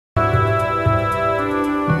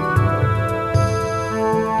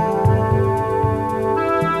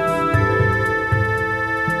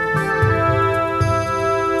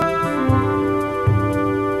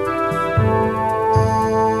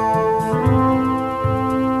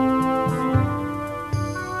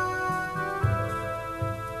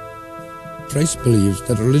Price believed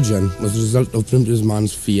that religion was the result of primitive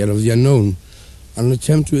man's fear of the unknown and an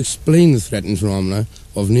attempt to explain the threatened phenomena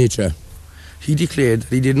of nature. He declared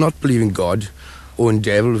that he did not believe in God or in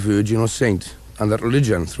devil, virgin or saint, and that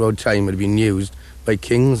religion throughout time had been used by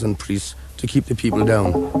kings and priests to keep the people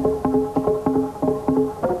down.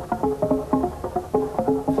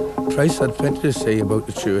 Price had plenty to say about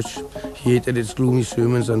the church. He hated its gloomy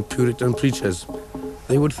sermons and Puritan preachers.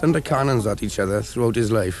 They would thunder cannons at each other throughout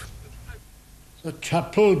his life. The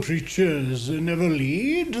chapel preachers never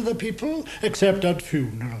lead the people except at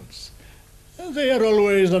funerals. They are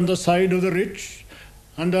always on the side of the rich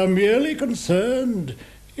and are merely concerned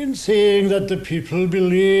in saying that the people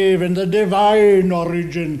believe in the divine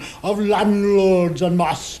origin of landlords and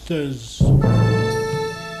masters.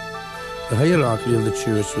 The hierarchy of the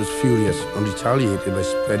church was furious and retaliated by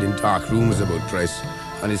spreading dark rumours about Price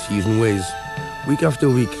and his heathen ways. Week after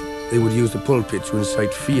week, they would use the pulpit to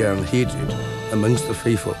incite fear and hatred amongst the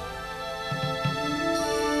faithful.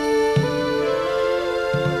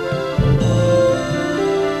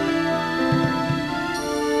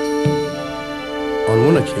 On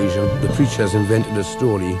one occasion, the preachers invented a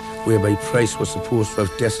story whereby Price was supposed to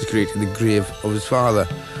have desecrated the grave of his father,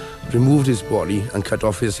 removed his body and cut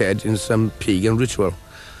off his head in some pagan ritual.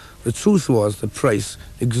 The truth was that Price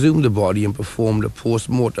exhumed the body and performed a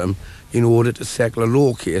post-mortem in order to settle a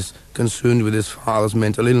law case concerned with his father's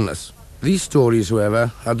mental illness. These stories,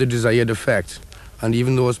 however, had the desired effect, and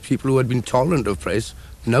even those people who had been tolerant of Price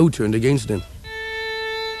now turned against him.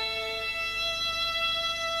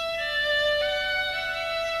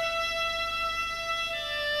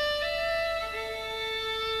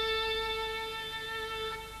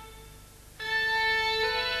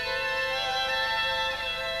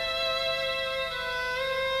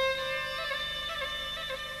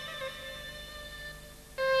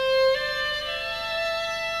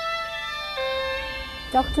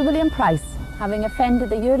 Dr. William Price, having offended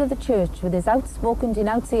the ear of the church with his outspoken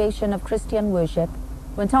denunciation of Christian worship,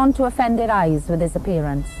 went on to offend their eyes with his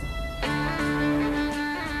appearance.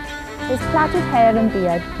 His plaited hair and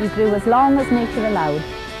beard he grew as long as nature allowed.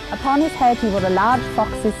 Upon his head he wore a large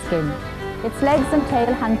fox's skin. Its legs and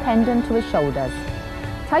tail hung pendant to his shoulders.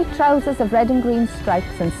 Tight trousers of red and green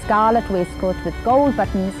stripes and scarlet waistcoat with gold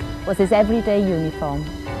buttons was his everyday uniform.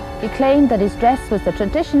 He claimed that his dress was the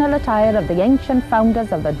traditional attire of the ancient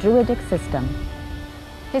founders of the Druidic system.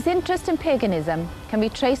 His interest in paganism can be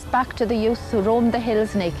traced back to the youths who roamed the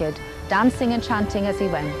hills naked, dancing and chanting as he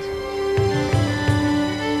went.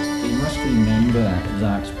 You must remember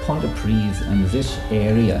that Pontypridd and this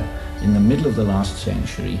area in the middle of the last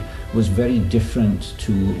century was very different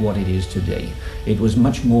to what it is today. It was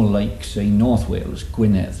much more like, say, North Wales,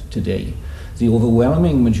 Gwynedd today. The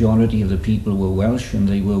overwhelming majority of the people were Welsh and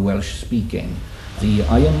they were Welsh speaking. The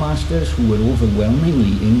ironmasters, who were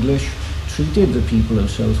overwhelmingly English, treated the people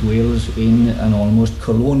of South Wales in an almost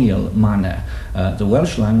colonial manner. The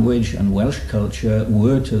Welsh language and Welsh culture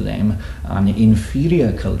were to them an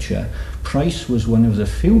inferior culture. Price was one of the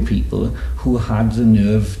few people who had the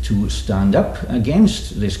nerve to stand up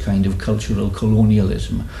against this kind of cultural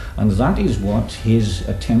colonialism, and that is what his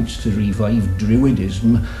attempts to revive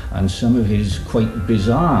Druidism and some of his quite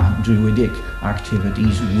bizarre Druidic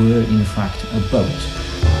activities were in fact about.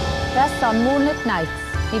 Thus, on moonlit nights,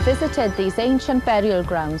 he visited these ancient burial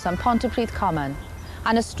grounds on Pontypridd Common,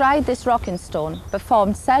 and astride this rocking stone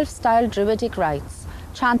performed self-styled Druidic rites,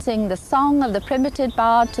 chanting the song of the primitive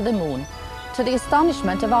bard to the moon, to the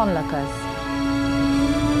astonishment of onlookers.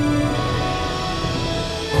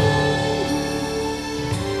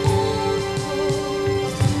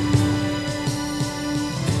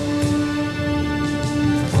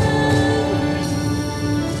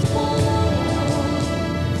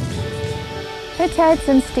 Pitheads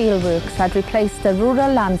and steelworks had replaced the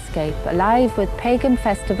rural landscape, alive with pagan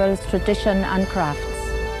festivals, tradition and crafts.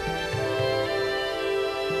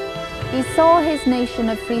 He saw his nation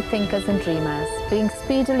of free thinkers and dreamers being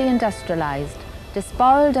speedily industrialised,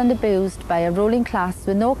 despoiled and abused by a ruling class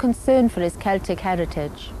with no concern for his Celtic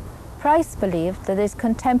heritage. Price believed that his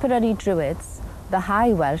contemporary Druids, the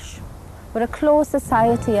High Welsh, were a close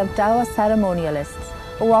society of dour ceremonialists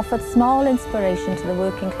who offered small inspiration to the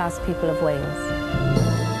working class people of Wales.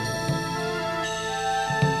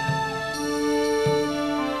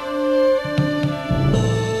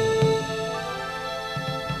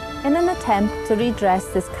 In an attempt to redress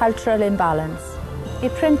this cultural imbalance, he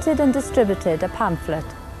printed and distributed a pamphlet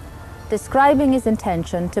describing his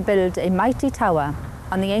intention to build a mighty tower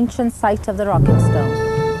on the ancient site of the Rocking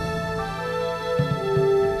Stone.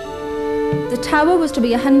 The tower was to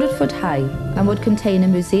be 100 foot high and would contain a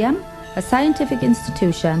museum, a scientific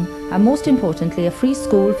institution, and most importantly, a free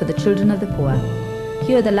school for the children of the poor.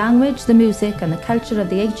 Here the language, the music and the culture of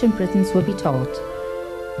the ancient Britons would be taught.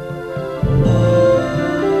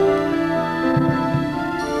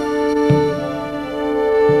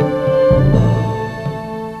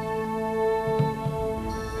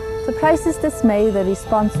 To Price's dismay, the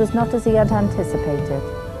response was not as he had anticipated.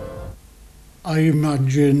 I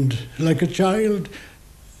imagined, like a child,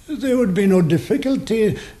 there would be no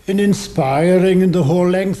difficulty in inspiring in the whole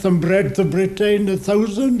length and breadth of Britain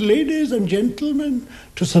 1,000 ladies and gentlemen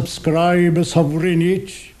to subscribe a sovereign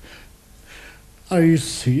each. I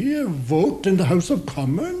see a vote in the House of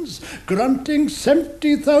Commons granting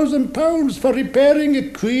 £70,000 for repairing a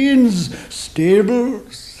Queen's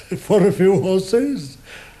stables for a few horses,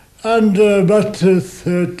 and but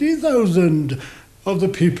 30,000 of the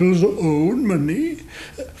people's own money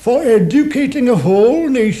for educating a whole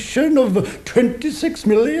nation of 26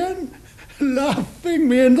 million, laughing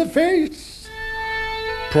me in the face.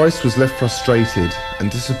 Price was left frustrated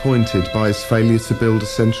and disappointed by his failure to build a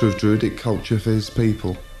centre of Druidic culture for his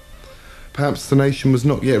people. Perhaps the nation was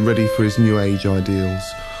not yet ready for his New Age ideals,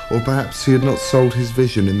 or perhaps he had not sold his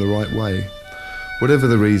vision in the right way. Whatever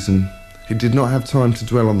the reason, he did not have time to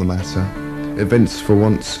dwell on the matter. Events for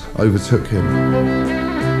once overtook him.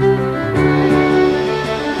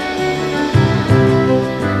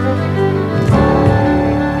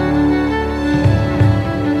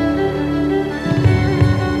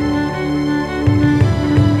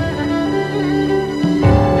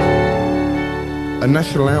 A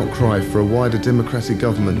national outcry for a wider democratic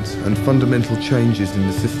government and fundamental changes in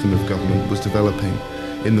the system of government was developing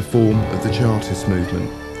in the form of the Chartist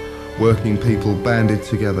movement. Working people banded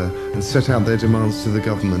together and set out their demands to the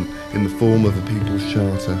government in the form of a People's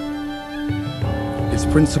Charter. Its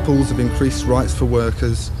principles of increased rights for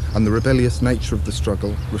workers and the rebellious nature of the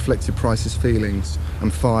struggle reflected Price's feelings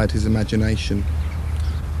and fired his imagination.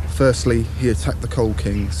 Firstly, he attacked the Coal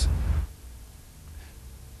Kings.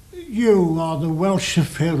 You are the Welsh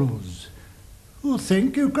pharaohs who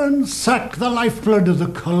think you can suck the lifeblood of the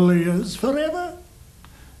colliers forever.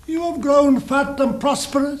 You have grown fat and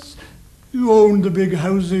prosperous. You own the big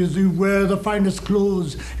houses, you wear the finest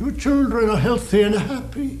clothes, your children are healthy and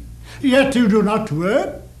happy, yet you do not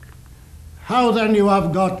work. How then you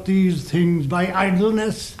have got these things by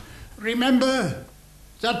idleness? Remember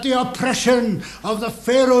that the oppression of the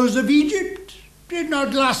pharaohs of Egypt did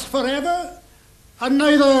not last forever, and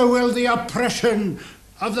neither will the oppression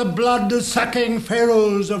of the blood-sucking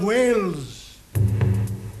pharaohs of Wales.